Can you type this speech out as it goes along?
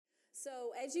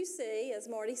So as you see, as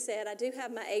Marty said, I do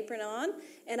have my apron on,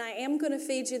 and I am going to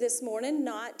feed you this morning,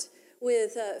 not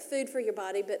with food for your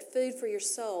body, but food for your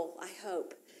soul, I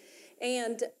hope.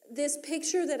 And this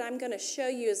picture that I'm going to show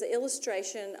you is an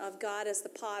illustration of God as the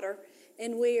potter,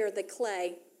 and we are the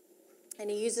clay. And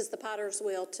he uses the potter's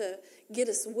wheel to get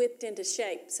us whipped into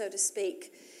shape, so to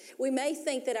speak. We may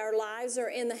think that our lives are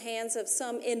in the hands of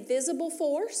some invisible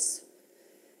force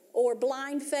or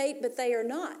blind fate, but they are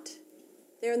not.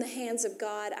 They're in the hands of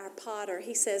God, our potter.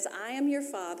 He says, I am your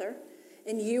father,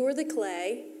 and you are the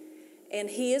clay,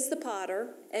 and he is the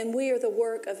potter, and we are the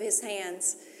work of his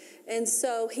hands. And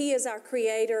so he is our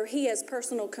creator. He has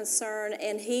personal concern,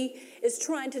 and he is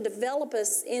trying to develop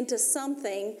us into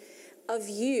something of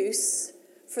use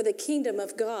for the kingdom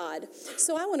of God.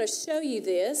 So I want to show you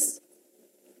this.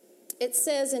 It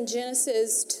says in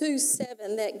Genesis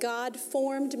 2:7 that God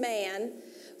formed man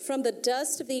from the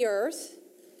dust of the earth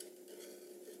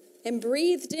and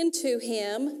breathed into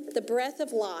him the breath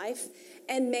of life,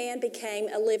 and man became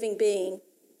a living being.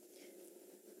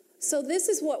 So this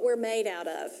is what we're made out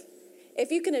of.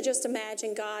 If you can just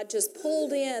imagine, God just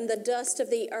pulled in the dust of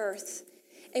the earth,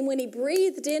 and when he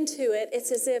breathed into it,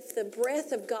 it's as if the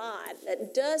breath of God,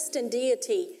 that dust and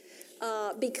deity,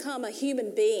 become a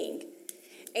human being.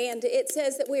 And it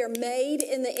says that we are made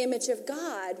in the image of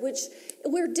God, which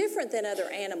we're different than other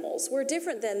animals. We're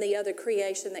different than the other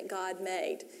creation that God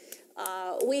made.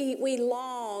 We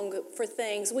long for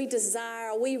things. We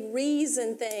desire. We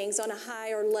reason things on a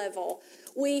higher level.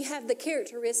 We have the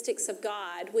characteristics of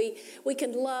God. We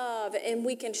can love and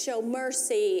we can show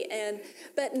mercy.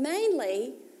 But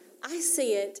mainly, I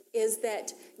see it is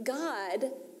that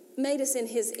God made us in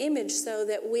his image so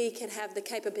that we can have the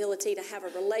capability to have a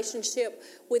relationship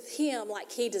with him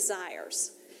like he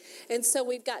desires. And so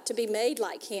we've got to be made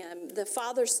like him. The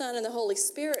Father, Son, and the Holy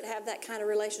Spirit have that kind of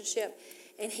relationship,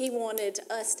 and he wanted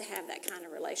us to have that kind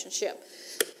of relationship.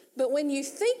 But when you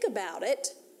think about it,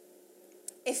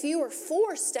 if you were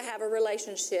forced to have a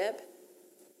relationship,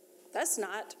 that's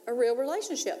not a real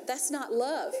relationship. That's not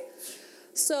love.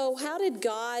 So how did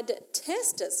God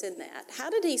test us in that? How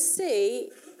did he see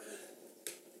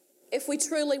if we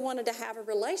truly wanted to have a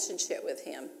relationship with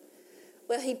him?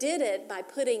 Well, he did it by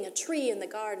putting a tree in the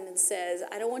garden and says,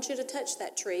 I don't want you to touch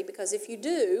that tree, because if you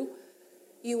do,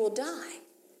 you will die.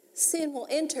 Sin will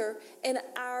enter, and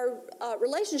our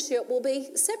relationship will be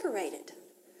separated.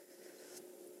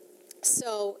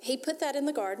 So he put that in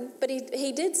the garden, but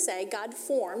he did say God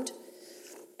formed,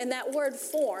 and that word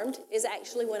formed is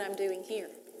actually what I'm doing here.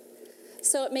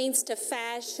 So it means to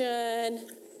fashion,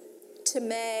 to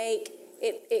make.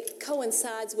 It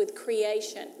coincides with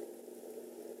creation.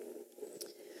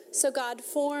 So God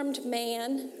formed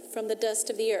man from the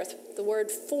dust of the earth. The word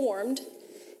formed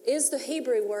is the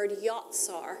Hebrew word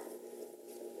yatsar.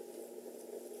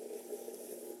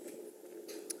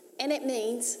 And it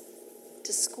means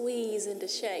to squeeze into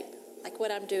shape, like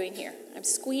what I'm doing here. I'm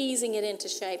squeezing it into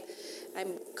shape.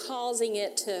 I'm causing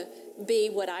it to be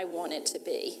what I want it to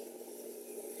be.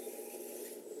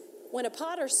 When a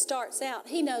potter starts out,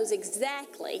 he knows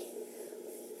exactly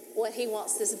what he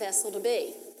wants this vessel to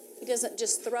be. He doesn't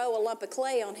just throw a lump of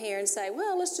clay on here and say,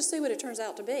 well, let's just see what it turns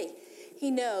out to be.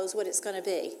 He knows what it's going to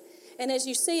be. And as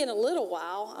you see in a little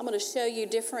while, I'm going to show you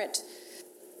different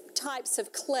types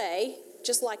of clay,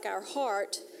 just like our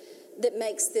heart, that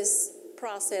makes this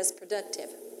process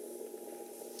productive.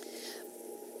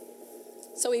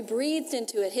 So he breathed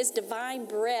into it. His divine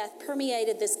breath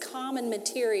permeated this common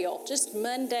material, just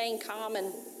mundane,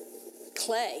 common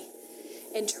clay,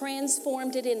 and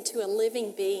transformed it into a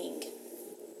living being.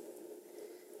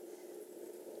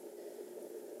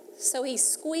 So he's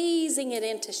squeezing it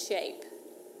into shape.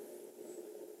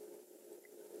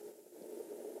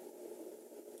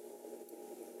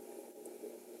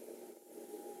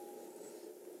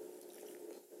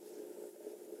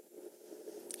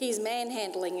 He's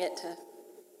manhandling it to...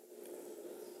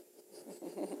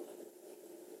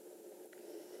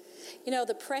 You know,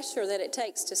 the pressure that it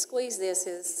takes to squeeze this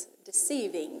is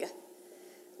deceiving.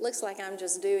 Looks like I'm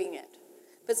just doing it.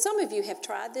 But some of you have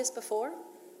tried this before,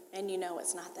 and you know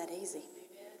it's not that easy.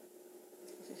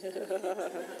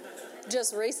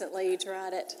 Just recently you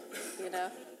tried it, you know.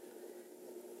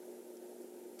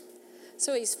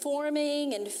 So he's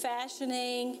forming and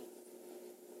fashioning.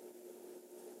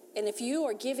 And if you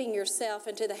are giving yourself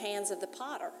into the hands of the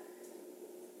potter,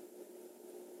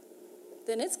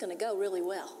 then it's going to go really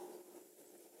well.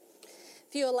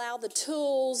 If you allow the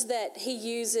tools that he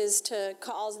uses to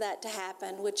cause that to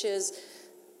happen, which is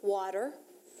water,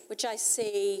 which I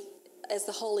see as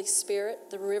the Holy Spirit,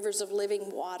 the rivers of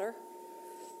living water.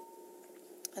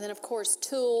 And then, of course,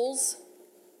 tools,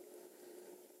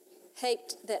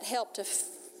 help to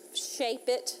shape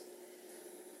it.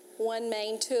 One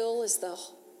main tool is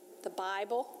the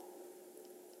Bible.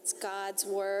 It's God's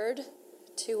word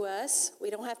to us. We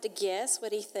don't have to guess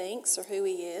what he thinks or who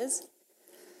he is.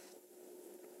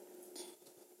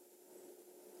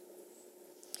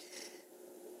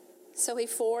 So he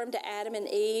formed Adam and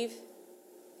Eve.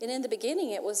 And in the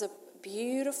beginning, it was a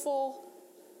beautiful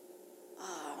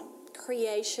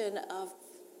creation of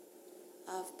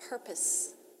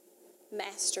purpose,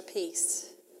 masterpiece.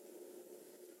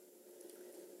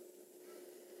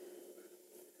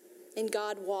 And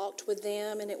God walked with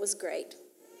them, and it was great.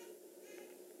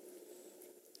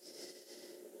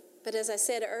 But as I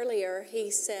said earlier, he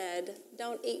said,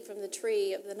 don't eat from the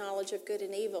tree of the knowledge of good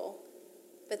and evil.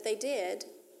 But they did,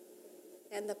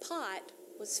 and the pot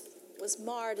was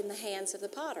marred in the hands of the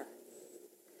potter.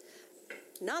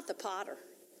 Not the potter,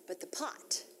 but the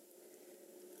pot.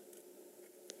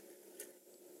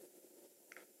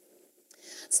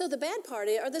 So the bad part,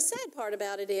 or the sad part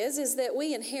about it is that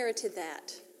we inherited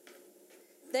that.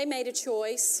 They made a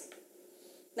choice.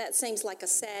 That seems like a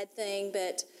sad thing,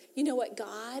 but you know what?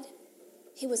 God,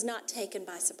 he was not taken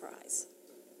by surprise.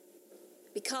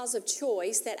 Because of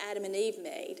choice that Adam and Eve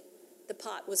made, the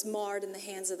pot was marred in the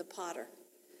hands of the potter.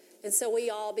 And so we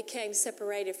all became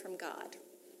separated from God.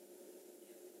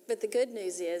 But the good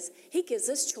news is he gives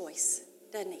us choice,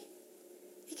 doesn't he?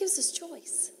 He gives us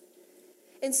choice.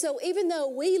 And so even though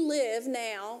we live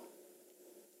now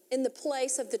in the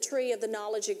place of the tree of the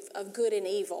knowledge of good and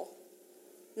evil,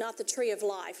 not the tree of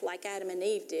life like Adam and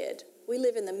Eve did, we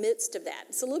live in the midst of that.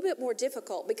 It's a little bit more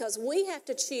difficult because we have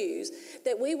to choose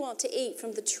that we want to eat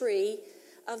from the tree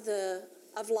of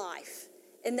life,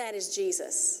 and that is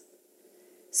Jesus.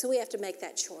 So we have to make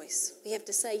that choice. We have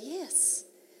to say, yes,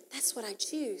 that's what I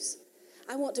choose.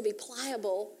 I want to be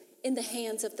pliable in the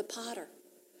hands of the potter.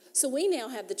 So we now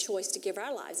have the choice to give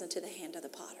our lives into the hand of the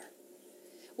potter.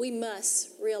 We must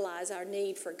realize our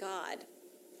need for God.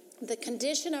 The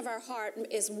condition of our heart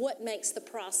is what makes the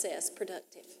process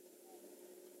productive.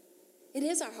 It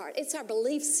is our heart. It's our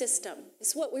belief system.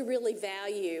 It's what we really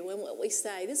value and what we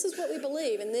say. This is what we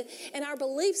believe. And our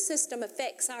belief system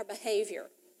affects our behavior.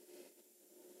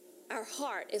 Our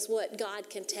heart is what God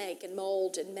can take and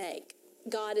mold and make.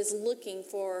 God is looking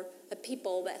for a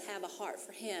people that have a heart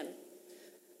for him,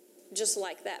 just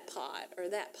like that pot or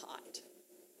that pot,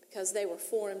 because they were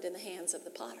formed in the hands of the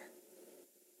potter.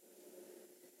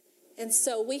 And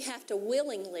so we have to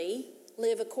willingly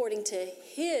live according to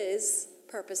his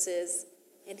purposes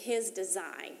and his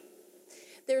design.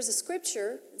 There's a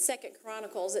scripture in 2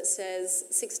 Chronicles that says,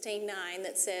 16:9,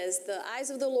 that says, the eyes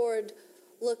of the Lord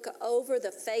look over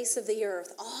the face of the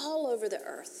earth, all over the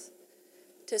earth,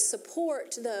 to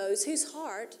support those whose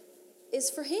heart is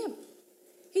for him.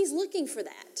 He's looking for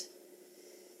that.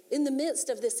 In the midst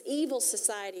of this evil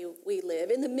society we live,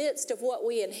 in the midst of what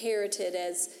we inherited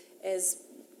as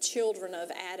children of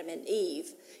Adam and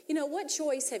Eve, you know, what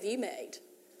choice have you made?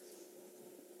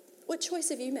 What choice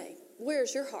have you made?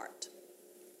 Where's your heart?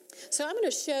 So I'm going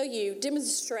to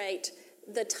demonstrate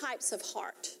the types of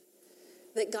heart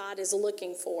that God is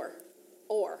looking for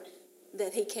or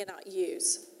that he cannot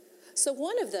use. So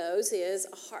one of those is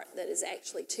a heart that is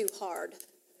actually too hard.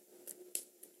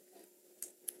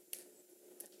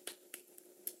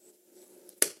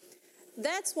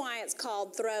 That's why it's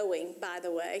called throwing, by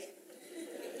the way.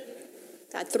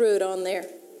 I threw it on there.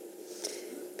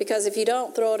 Because if you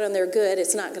don't throw it on there good,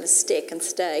 it's not going to stick and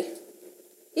stay.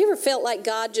 You ever felt like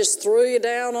God just threw you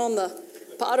down on the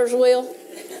potter's wheel?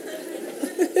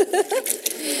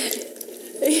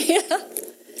 Yeah.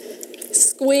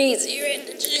 Squeeze you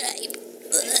into shape.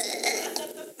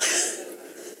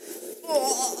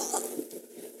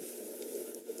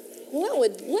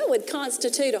 What would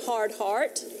constitute a hard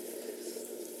heart?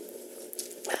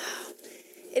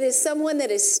 It is someone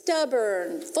that is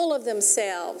stubborn, full of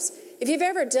themselves. If you've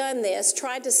ever done this,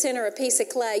 tried to center a piece of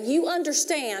clay, you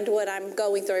understand what I'm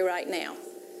going through right now.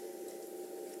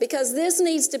 Because this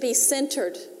needs to be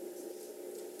centered.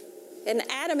 And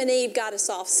Adam and Eve got us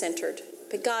off-centered,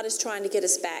 but God is trying to get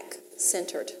us back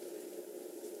centered.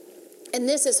 And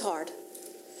this is hard.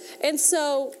 And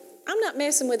so I'm not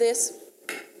messing with this.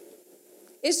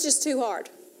 It's just too hard,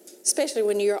 especially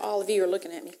when all of you are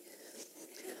looking at me.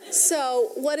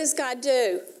 So what does God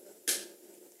do?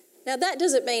 Now that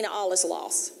doesn't mean all is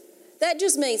lost. That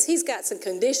just means he's got some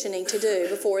conditioning to do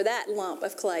before that lump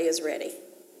of clay is ready.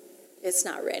 It's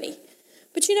not ready.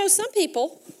 But you know, some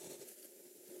people,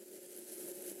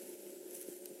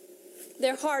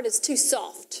 their heart is too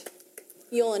soft.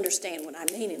 You'll understand what I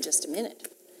mean in just a minute.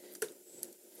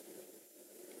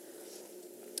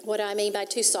 What do I mean by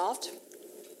too soft?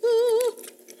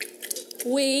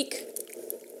 weak,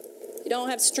 you don't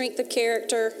have strength of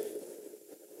character,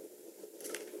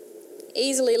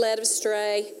 easily led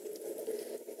astray,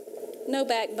 no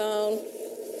backbone.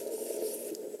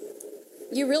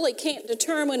 You really can't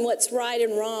determine what's right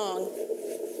and wrong.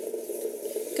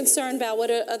 Concerned about what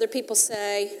other people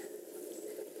say.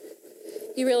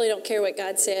 You really don't care what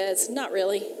God says. Not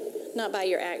really. Not by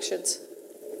your actions.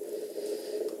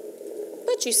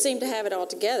 But you seem to have it all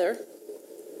together.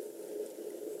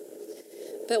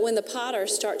 But when the potter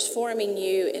starts forming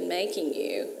you and making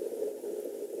you,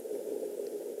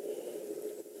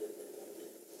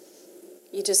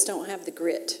 you just don't have the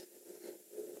grit.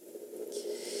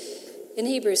 In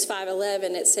Hebrews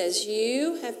 5:11, it says,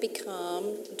 you have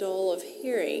become dull of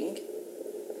hearing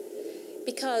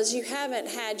because you haven't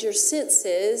had your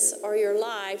senses or your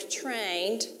life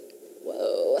trained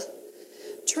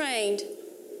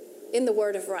in the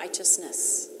word of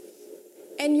righteousness.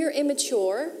 And you're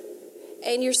immature,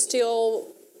 and you're still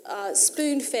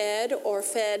spoon-fed or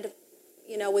fed,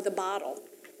 with a bottle.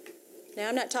 Now,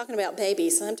 I'm not talking about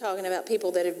babies. I'm talking about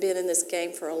people that have been in this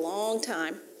game for a long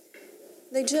time.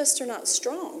 They just are not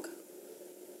strong.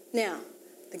 Now,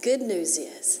 the good news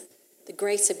is the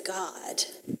grace of God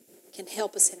can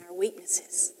help us in our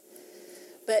weaknesses.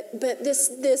 But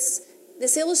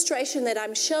this illustration that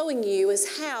I'm showing you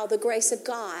is how the grace of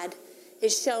God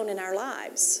is shown in our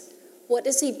lives. What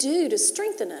does he do to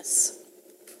strengthen us?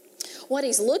 What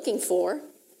he's looking for.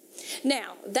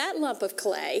 Now, that lump of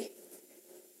clay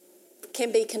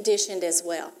can be conditioned as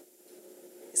well.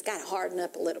 It's got to harden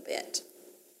up a little bit.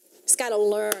 It's got to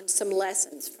learn some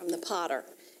lessons from the potter,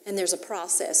 and there's a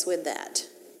process with that.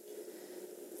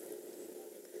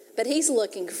 But he's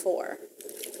looking for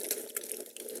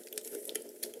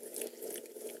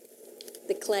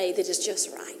the clay that is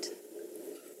just right.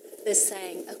 This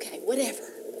saying, okay, whatever,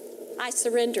 I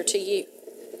surrender to you.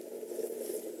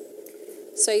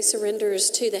 So he surrenders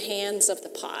to the hands of the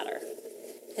potter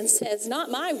and says,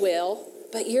 not my will,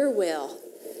 but your will.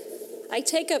 I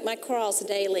take up my cross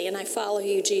daily and I follow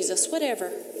you, Jesus,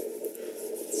 whatever.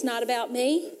 It's not about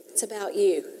me, it's about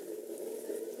you.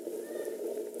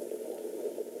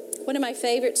 One of my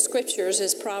favorite scriptures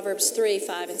is Proverbs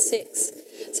 3:5 and 6.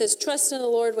 It says, trust in the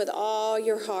Lord with all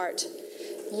your heart.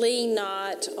 Lean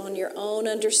not on your own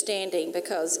understanding,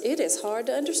 because it is hard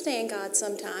to understand God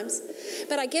sometimes.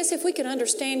 But I guess if we could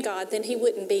understand God, then he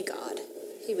wouldn't be God.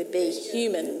 He would be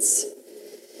humans.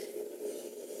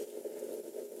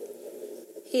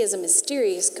 He is a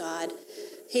mysterious God.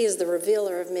 He is the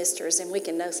revealer of mysteries, and we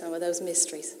can know some of those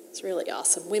mysteries. It's really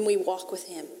awesome. When we walk with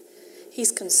him,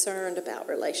 he's concerned about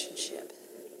relationship.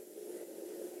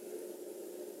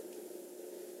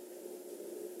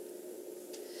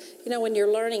 When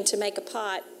you're learning to make a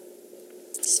pot,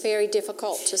 it's very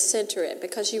difficult to center it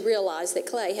because you realize that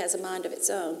clay has a mind of its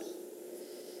own.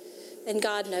 And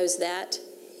God knows that.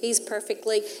 He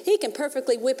can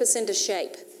perfectly whip us into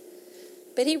shape.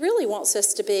 But he really wants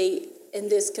us to be in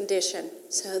this condition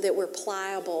so that we're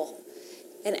pliable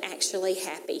and actually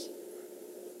happy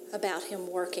about him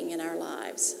working in our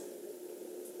lives.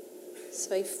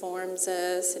 So he forms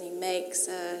us and he makes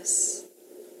us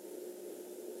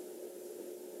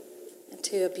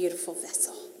into a beautiful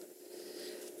vessel.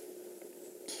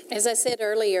 As I said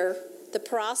earlier, the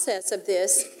process of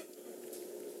this,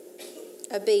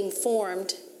 of being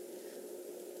formed,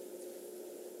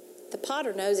 the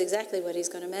potter knows exactly what he's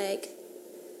going to make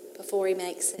before he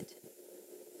makes it.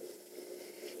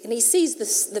 And he sees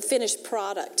the finished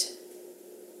product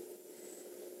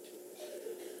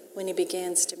when he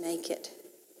begins to make it.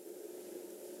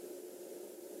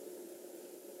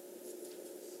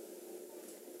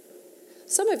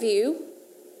 Some of you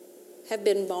have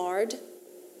been marred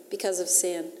because of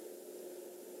sin.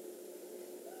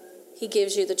 He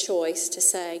gives you the choice to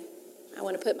say, I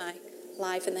want to put my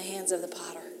life in the hands of the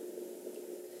potter.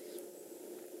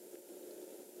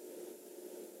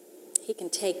 He can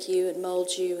take you and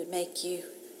mold you and make you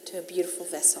to a beautiful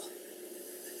vessel.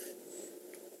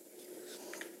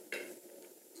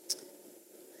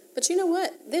 But you know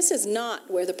what? This is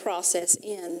not where the process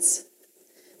ends.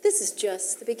 This is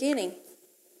just the beginning.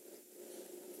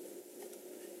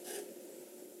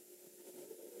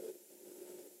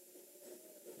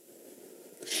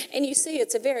 And you see,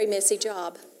 it's a very messy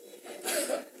job.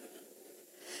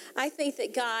 I think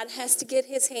that God has to get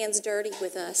his hands dirty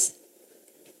with us.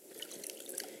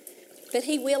 But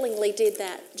he willingly did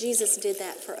that. Jesus did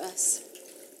that for us.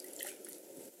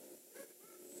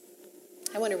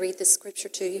 I want to read this scripture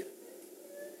to you.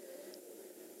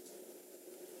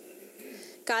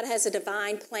 God has a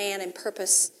divine plan and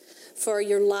purpose for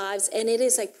your lives, and it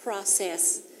is a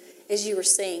process, as you were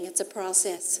seeing. It's a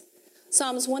process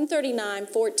Psalms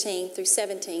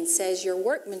 139:14-17 says, your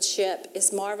workmanship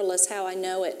is marvelous, how I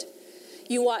know it.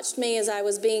 You watched me as I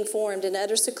was being formed in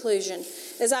utter seclusion.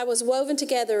 As I was woven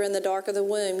together in the dark of the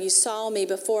womb, you saw me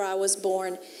before I was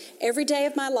born. Every day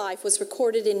of my life was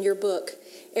recorded in your book.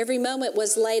 Every moment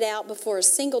was laid out before a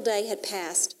single day had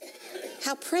passed.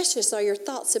 How precious are your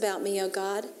thoughts about me, O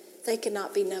God. They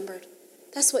cannot be numbered.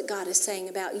 That's what God is saying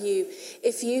about you.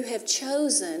 If you have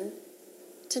chosen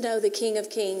to know the King of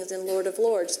Kings and Lord of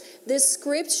Lords, this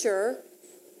scripture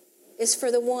is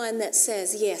for the one that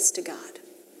says yes to God.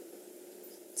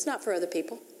 It's not for other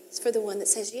people. It's for the one that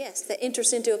says yes, that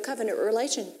enters into a covenant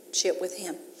relationship with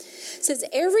him. It says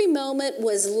every moment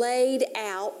was laid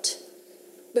out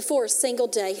before a single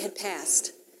day had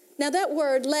passed. Now that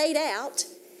word laid out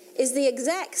is the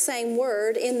exact same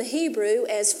word in the Hebrew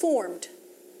as formed.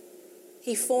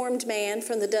 He formed man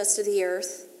from the dust of the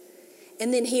earth,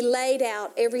 and then he laid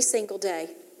out every single day.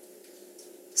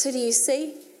 So do you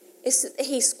see?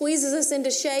 He squeezes us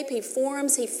into shape, he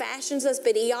forms, he fashions us,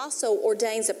 but he also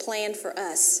ordains a plan for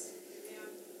us.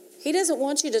 He doesn't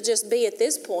want you to just be at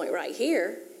this point right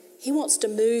here. He wants to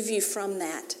move you from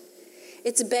that.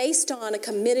 It's based on a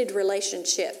committed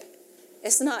relationship.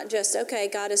 It's not just, okay,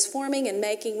 God is forming and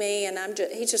making me and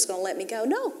he's just going to let me go.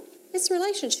 No, it's a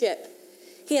relationship.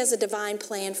 He has a divine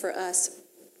plan for us.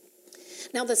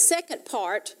 Now, the second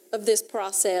part of this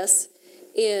process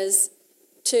is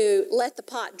to let the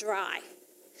pot dry.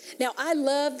 Now, I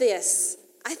love this.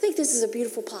 I think this is a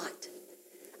beautiful pot.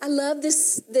 I love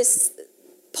this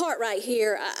part right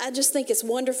here. I just think it's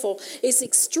wonderful. It's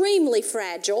extremely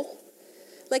fragile.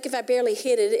 Like if I barely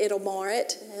hit it, it'll mar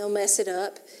it. It'll mess it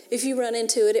up. If you run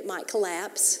into it, it might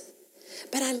collapse.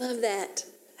 But I love that.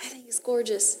 I think it's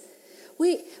gorgeous.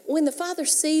 When the Father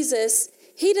sees us,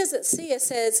 he doesn't see us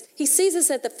as, he sees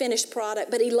us at the finished product,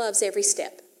 but he loves every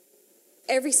step.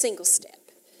 Every single step.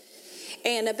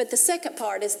 But the second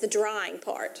part is the drying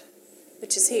part,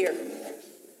 which is here.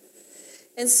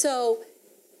 And so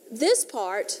this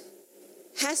part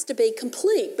has to be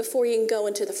complete before you can go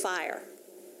into the fire.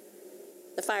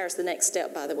 The fire is the next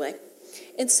step, by the way.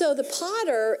 And so the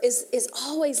potter is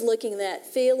always looking at that,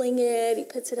 feeling it. He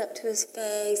puts it up to his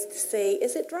face to see,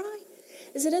 is it dry?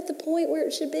 Is it at the point where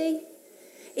it should be?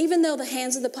 Even though the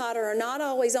hands of the potter are not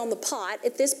always on the pot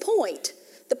at this point,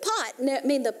 the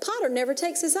potter never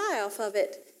takes his eye off of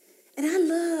it. And I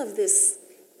love this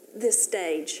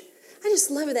stage. I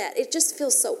just love that. It just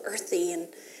feels so earthy and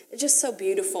it's just so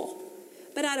beautiful.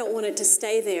 But I don't want it to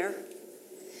stay there.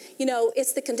 You know,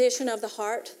 it's the condition of the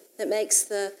heart that makes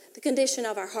the condition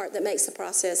of our heart that makes the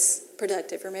process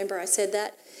productive. Remember I said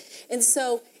that? And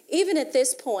so even at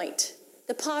this point,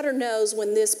 the potter knows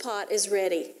when this pot is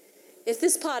ready. If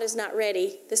this pot is not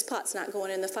ready, this pot's not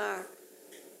going in the fire.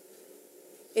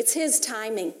 It's his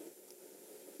timing.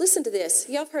 Listen to this.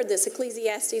 Y'all have heard this,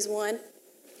 Ecclesiastes 1.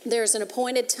 There's an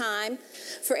appointed time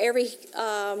for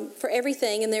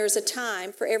everything, and there's a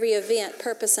time for every event,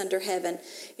 purpose under heaven.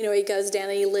 You know, he goes down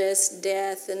and he lists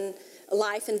death and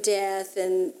life and death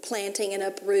and planting and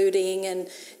uprooting and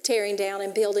tearing down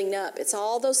and building up. It's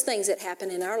all those things that happen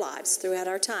in our lives throughout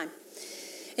our time.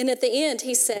 And at the end,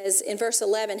 he says in verse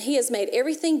 11, he has made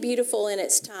everything beautiful in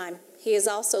its time. He has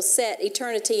also set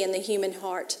eternity in the human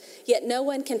heart. Yet no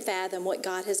one can fathom what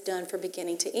God has done from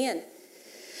beginning to end.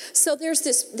 So there's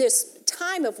this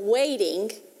time of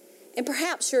waiting, and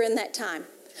perhaps you're in that time.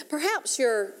 Perhaps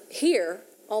you're here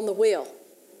on the wheel.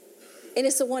 And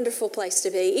it's a wonderful place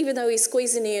to be. Even though he's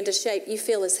squeezing you into shape, you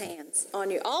feel his hands on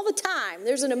you all the time.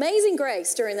 There's an amazing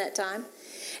grace during that time.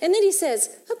 And then he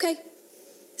says, okay,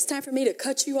 it's time for me to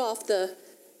cut you off that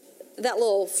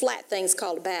little flat thing's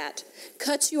called a bat.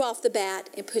 Cut you off the bat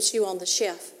and put you on the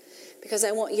shelf because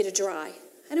I want you to dry.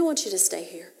 I don't want you to stay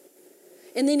here.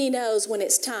 And then he knows when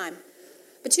it's time.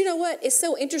 But you know what? It's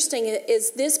so interesting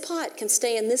is this pot can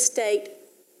stay in this state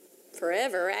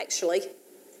forever, actually.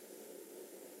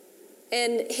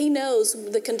 And he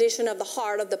knows the condition of the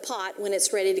heart of the pot when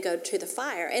it's ready to go to the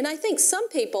fire. And I think some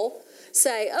people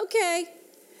say, okay,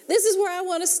 this is where I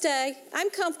want to stay. I'm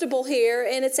comfortable here,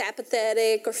 and it's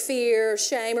apathetic or fear or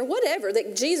shame or whatever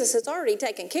that Jesus has already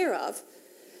taken care of.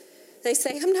 They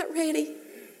say, I'm not ready.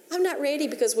 I'm not ready,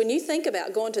 because when you think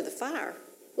about going to the fire,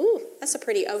 that's a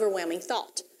pretty overwhelming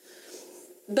thought.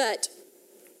 But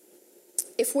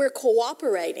if we're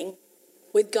cooperating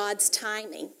with God's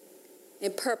timing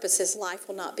and purposes, life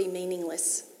will not be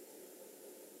meaningless.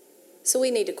 So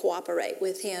we need to cooperate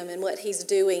with him and what he's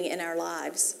doing in our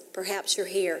lives. Perhaps you're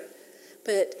here,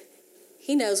 but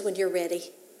he knows when you're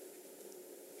ready.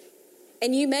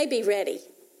 And you may be ready.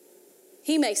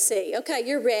 He may see, okay,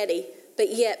 you're ready,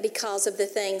 but yet because of the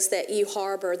things that you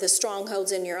harbor, the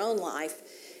strongholds in your own life,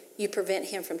 you prevent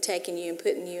him from taking you and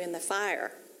putting you in the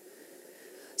fire.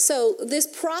 So this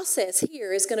process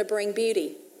here is going to bring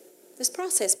beauty. This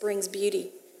process brings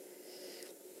beauty.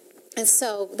 And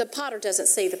so the potter doesn't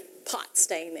see the pot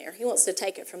staying there. He wants to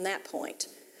take it from that point.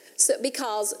 So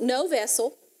because no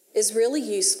vessel is really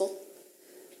useful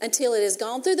until it has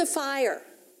gone through the fire.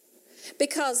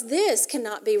 Because this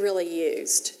cannot be really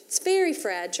used. It's very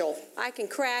fragile. I can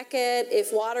crack it.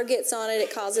 If water gets on it,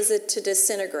 it causes it to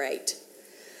disintegrate.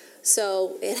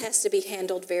 So it has to be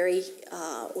handled very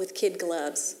with kid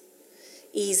gloves,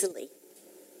 easily.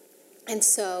 And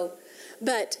so,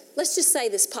 but let's just say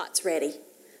this pot's ready.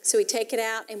 So we take it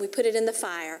out and we put it in the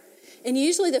fire. And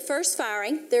usually the first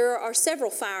firing, there are several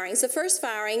firings. The first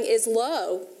firing is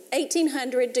low,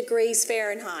 1800 degrees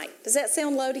Fahrenheit. Does that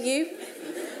sound low to you?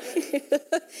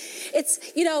 It's,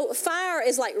 fire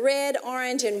is like red,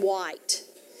 orange, and white.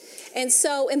 And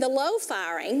so in the low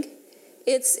firing,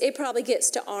 it probably gets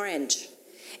to orange.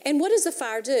 And what does the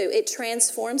fire do? It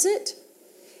transforms it.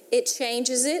 It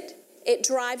changes it. It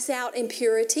drives out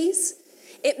impurities.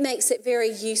 It makes it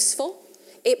very useful.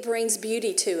 It brings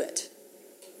beauty to it.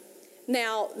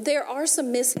 Now, there are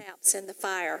some mishaps in the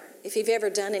fire. If you've ever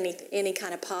done any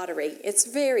kind of pottery, it's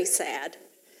very sad.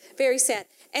 Very sad.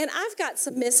 And I've got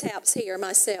some mishaps here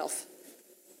myself.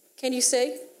 Can you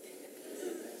see?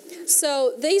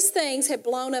 So these things have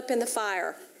blown up in the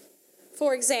fire.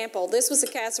 For example, this was a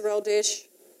casserole dish.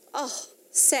 Oh,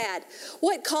 sad.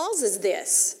 What causes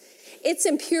this? It's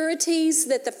impurities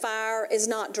that the fire is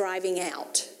not driving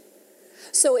out.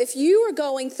 So if you are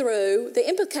going through, the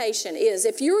implication is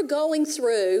if you're going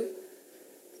through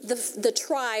the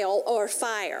trial or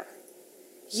fire,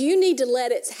 you need to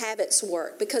let it have its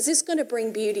work because it's going to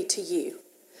bring beauty to you.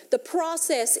 The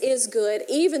process is good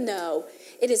even though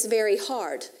it is very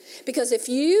hard. Because if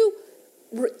you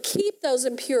keep those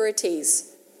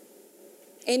impurities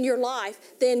in your life,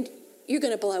 then you're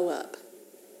going to blow up.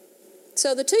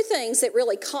 So the two things that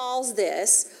really cause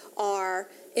this are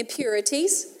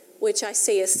impurities, which I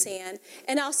see as sin,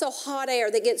 and also hot air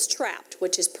that gets trapped,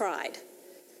 which is pride.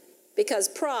 Because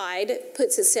pride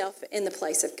puts itself in the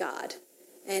place of God,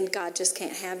 and God just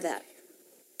can't have that.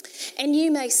 And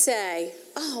you may say,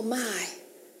 oh my,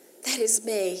 that is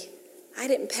me. I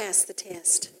didn't pass the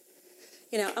test.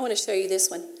 I want to show you this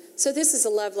one. So this is a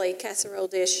lovely casserole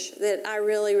dish that I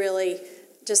really, really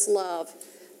just love.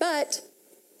 But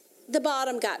the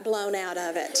bottom got blown out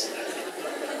of it.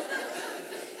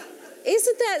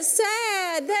 Isn't that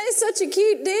sad? That is such a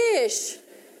cute dish.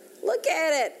 Look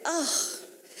at it. Oh,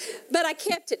 but I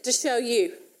kept it to show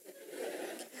you.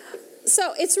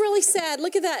 So it's really sad.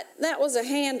 Look at that. That was a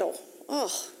handle.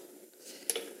 Oh,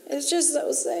 it's just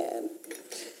so sad.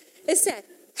 It's sad.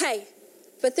 Hey,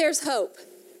 but there's hope.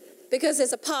 Because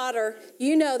as a potter,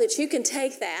 you know that you can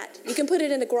take that. You can put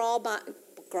it in a ball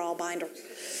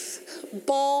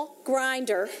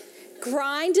grinder,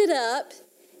 grind it up,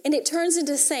 and it turns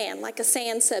into sand, like a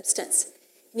sand substance.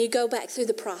 And you go back through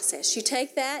the process. You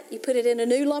take that, you put it in a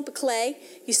new lump of clay,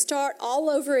 you start all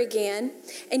over again,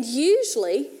 and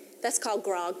usually, that's called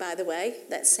grog, by the way,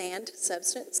 that sand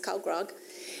substance, it's called grog.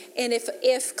 And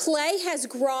if clay has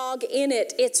grog in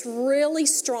it, it's really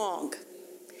strong.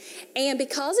 And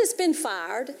because it's been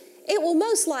fired, it will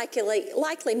most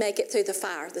likely make it through the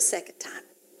fire the second time.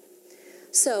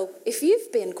 So if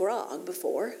you've been grog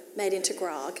before, made into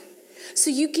grog, so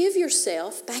you give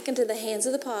yourself back into the hands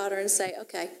of the potter and say,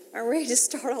 okay, I'm ready to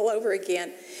start all over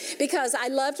again. Because I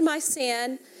loved my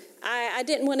sin. I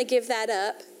didn't want to give that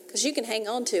up because you can hang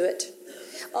on to it.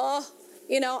 Oh,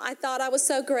 I thought I was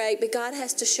so great, but God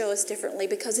has to show us differently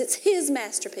because it's His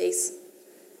masterpiece,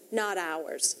 not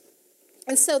ours.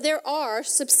 And so there are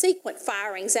subsequent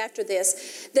firings after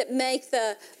this that make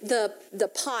the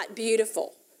pot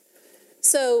beautiful.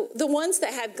 So the ones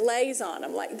that have glaze on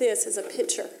them, like this is a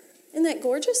picture. Isn't that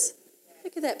gorgeous?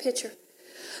 Look at that picture.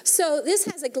 So this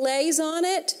has a glaze on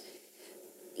it.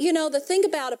 The thing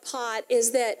about a pot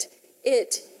is that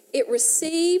it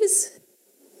receives,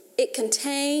 it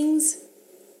contains,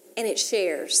 and it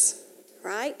shares,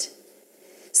 right?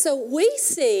 So we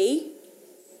see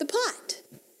the pot.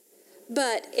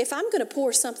 But if I'm going to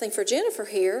pour something for Jennifer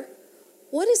here,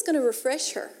 what is going to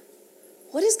refresh her?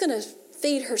 What is going to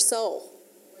feed her soul?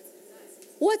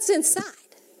 What's inside?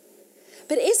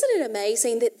 But isn't it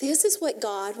amazing that this is what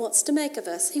God wants to make of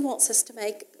us? He wants us to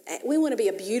we want to be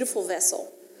a beautiful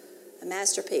vessel, a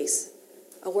masterpiece,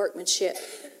 a workmanship.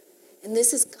 And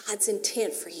this is God's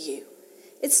intent for you.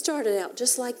 It started out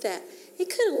just like that. He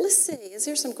could have, let's see, is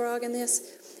there some grog in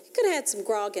this? He could have had some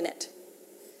grog in it.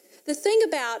 the thing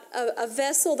about a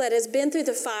vessel that has been through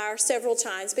the fire several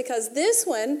times, because this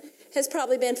one has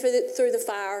probably been through the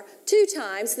fire 2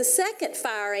 times. The second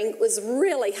firing was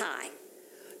really high,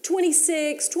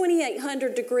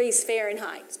 2,800 degrees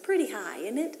Fahrenheit. It's pretty high,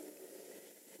 isn't it?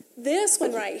 This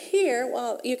one right here,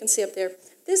 well, you can see up there,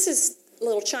 this is a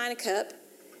little china cup.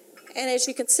 And as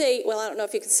you can see, well, I don't know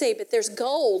if you can see, but there's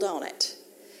gold on it.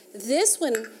 This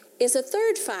one is a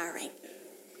 3rd firing.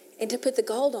 And to put the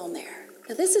gold on there.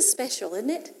 Now, this is special, isn't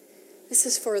it? This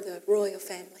is for the royal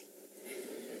family.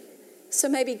 So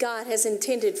maybe God has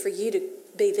intended for you to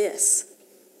be this.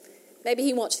 Maybe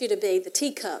he wants you to be the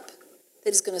teacup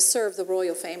that is going to serve the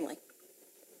royal family.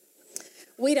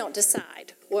 We don't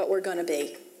decide what we're going to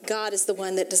be. God is the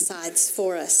one that decides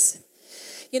for us.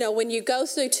 You know, when you go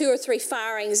through 2 or 3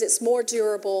 firings, it's more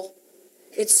durable,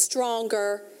 it's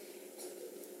stronger.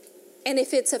 And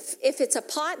if it's a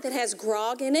pot that has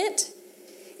grog in it,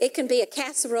 it can be a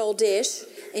casserole dish,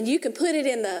 and you can put it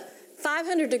in the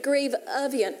 500-degree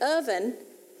oven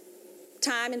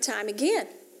time and time again,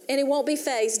 and it won't be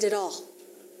phased at all.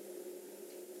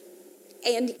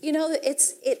 And, you know,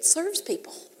 it serves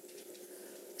people.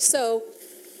 So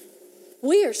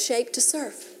we are shaped to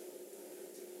serve.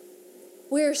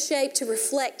 We are shaped to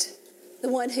reflect the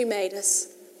one who made us.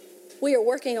 We are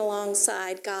working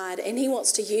alongside God, and he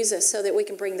wants to use us so that we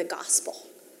can bring the gospel,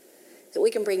 that we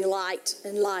can bring light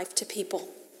and life to people.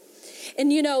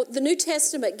 And you know, the New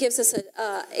Testament gives us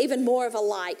even more of a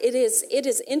light. It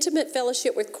is intimate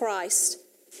fellowship with Christ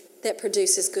that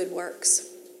produces good works.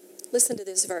 Listen to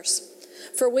this verse.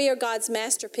 For we are God's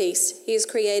masterpiece. He has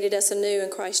created us anew in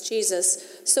Christ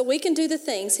Jesus, so we can do the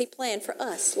things he planned for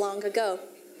us long ago.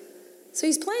 So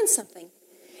he's planned something.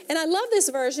 And I love this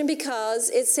version because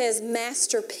it says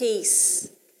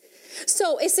masterpiece.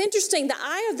 So it's interesting. The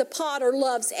eye of the potter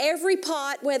loves every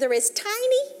pot, whether it's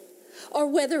tiny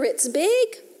or whether it's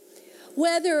big,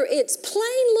 whether it's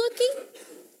plain looking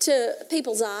to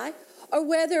people's eye or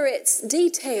whether it's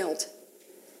detailed.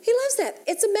 He loves that.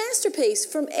 It's a masterpiece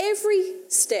from every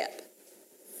step.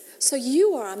 So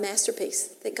you are a masterpiece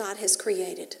that God has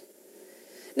created.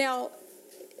 Now,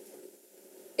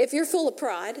 if you're full of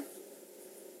pride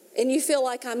and you feel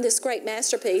like I'm this great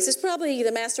masterpiece, it's probably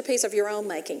the masterpiece of your own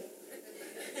making.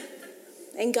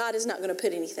 And God is not going to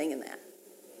put anything in that.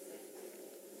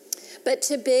 But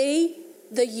to be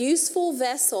the useful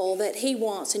vessel that he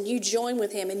wants, and you join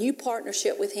with him and you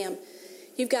partnership with him,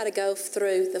 you've got to go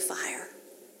through the fire.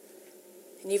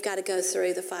 And you've got to go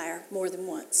through the fire more than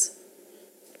once.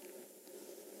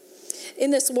 In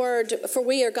this word, for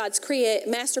we are God's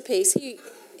masterpiece,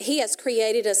 he has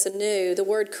created us anew. The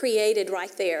word created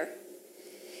right there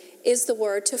is the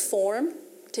word to form,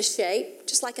 to shape,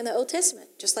 just like in the Old Testament.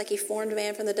 Just like he formed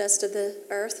man from the dust of the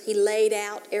earth. He laid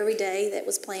out every day that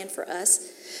was planned for us.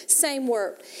 Same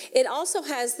word. It also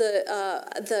has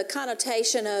the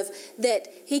connotation of that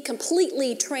he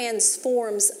completely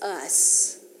transforms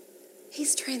us.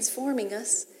 He's transforming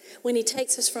us when he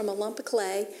takes us from a lump of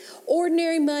clay,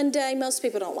 ordinary, mundane. Most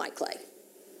people don't like clay.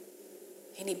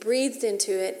 And he breathed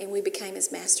into it, and we became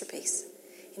his masterpiece.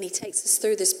 And he takes us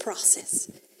through this process.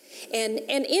 And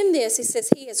in this, he says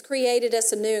he has created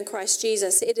us anew in Christ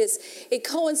Jesus. It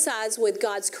coincides with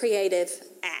God's creative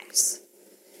acts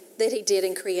that he did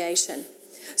in creation.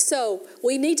 So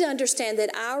we need to understand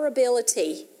that our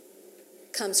ability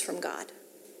comes from God.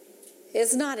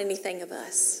 It's not anything of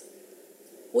us.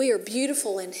 We are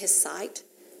beautiful in his sight.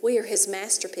 We are his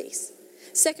masterpiece.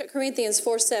 2 Corinthians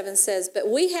 4:7 says, but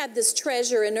we have this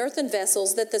treasure in earthen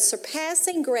vessels, that the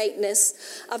surpassing greatness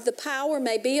of the power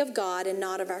may be of God and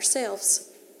not of ourselves.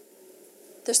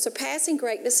 The surpassing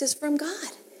greatness is from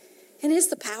God, and is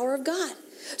the power of God.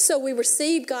 So we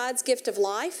receive God's gift of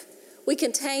life. We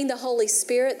contain the Holy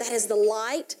Spirit. That is the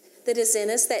light that is in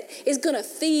us, that is going to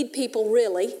feed people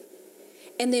really.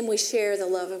 And then we share the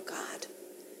love of God.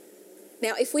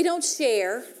 Now, if we don't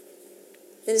share,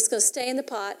 then it's going to stay in the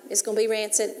pot. It's going to be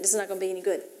rancid. It's not going to be any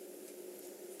good.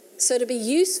 So to be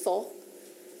useful,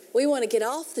 we want to get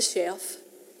off the shelf,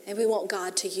 and we want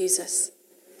God to use us.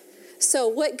 So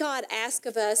what God asks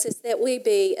of us is that we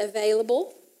be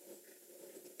available,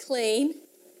 clean,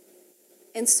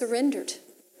 and surrendered.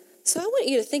 So I want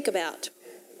you to think about,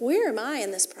 where am I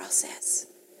in this process?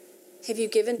 Have you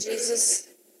given Jesus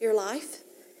your life?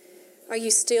 Are you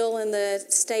still in the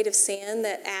state of sin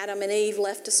that Adam and Eve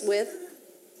left us with?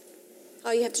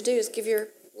 All you have to do is give your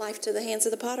life to the hands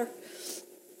of the potter.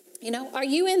 You know, are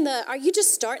you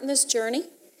just starting this journey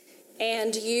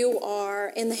and you are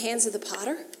in the hands of the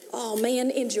potter? Oh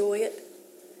man, enjoy it.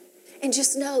 And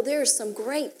just know there's some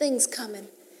great things coming.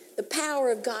 The power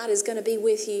of God is going to be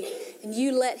with you, and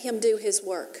you let him do his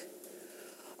work.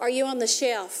 Are you on the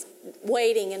shelf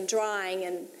waiting and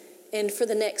drying and for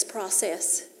the next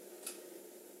process?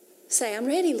 Say, I'm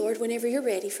ready, Lord, whenever you're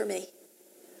ready for me.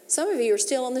 Some of you are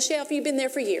still on the shelf. You've been there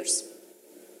for years.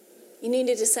 You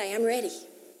needed to say, I'm ready.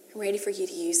 I'm ready for you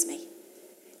to use me.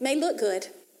 It may look good,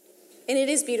 and it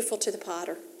is beautiful to the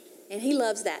potter, and he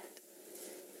loves that.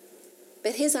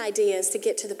 But his idea is to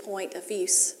get to the point of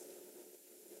use.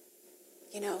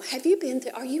 You know, have you been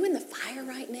through, are you in the fire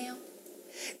right now?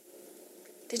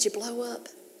 Did you blow up?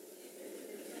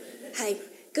 Hey,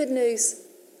 good news.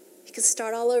 You can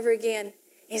start all over again, and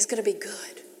it's going to be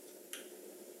good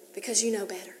because you know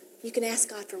better. You can ask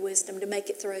God for wisdom to make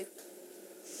it through.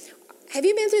 Have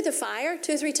you been through the fire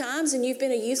 2 or 3 times and you've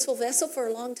been a useful vessel for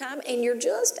a long time and you're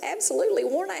just absolutely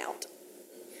worn out?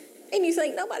 And you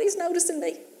think, nobody's noticing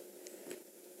me.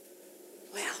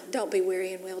 Well, don't be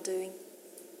weary in well-doing.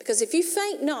 Because if you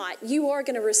faint not, you are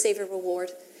going to receive a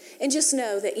reward. And just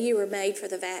know that you were made for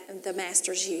the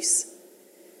Master's use.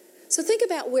 So think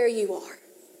about where you are.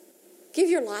 Give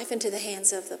your life into the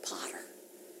hands of the potter.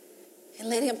 And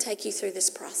let him take you through this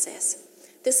process.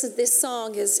 This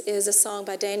song is a song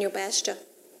by Daniel Bashta.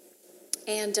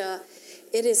 And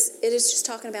it is just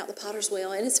talking about the potter's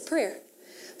wheel. And it's a prayer.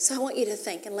 So I want you to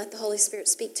think and let the Holy Spirit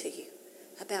speak to you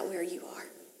about where you are.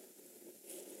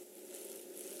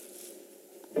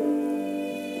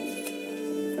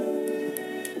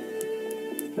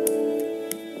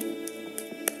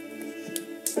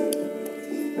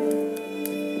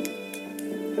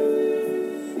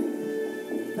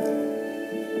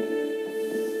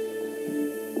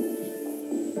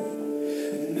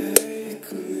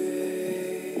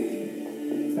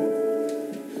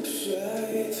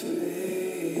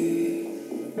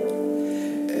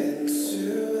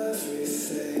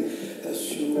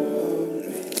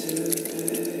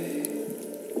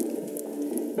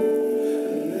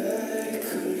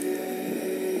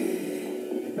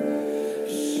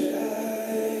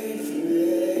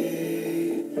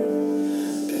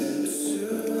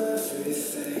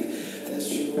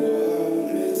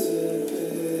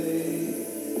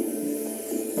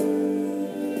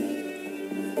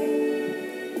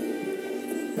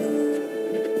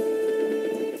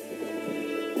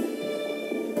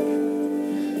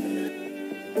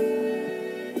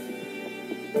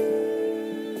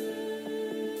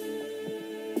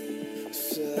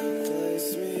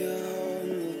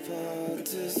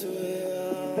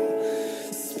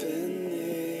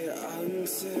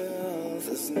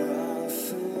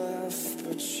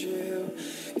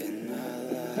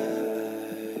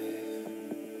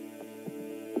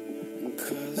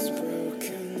 Cause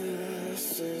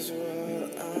brokenness is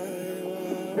what I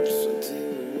watch.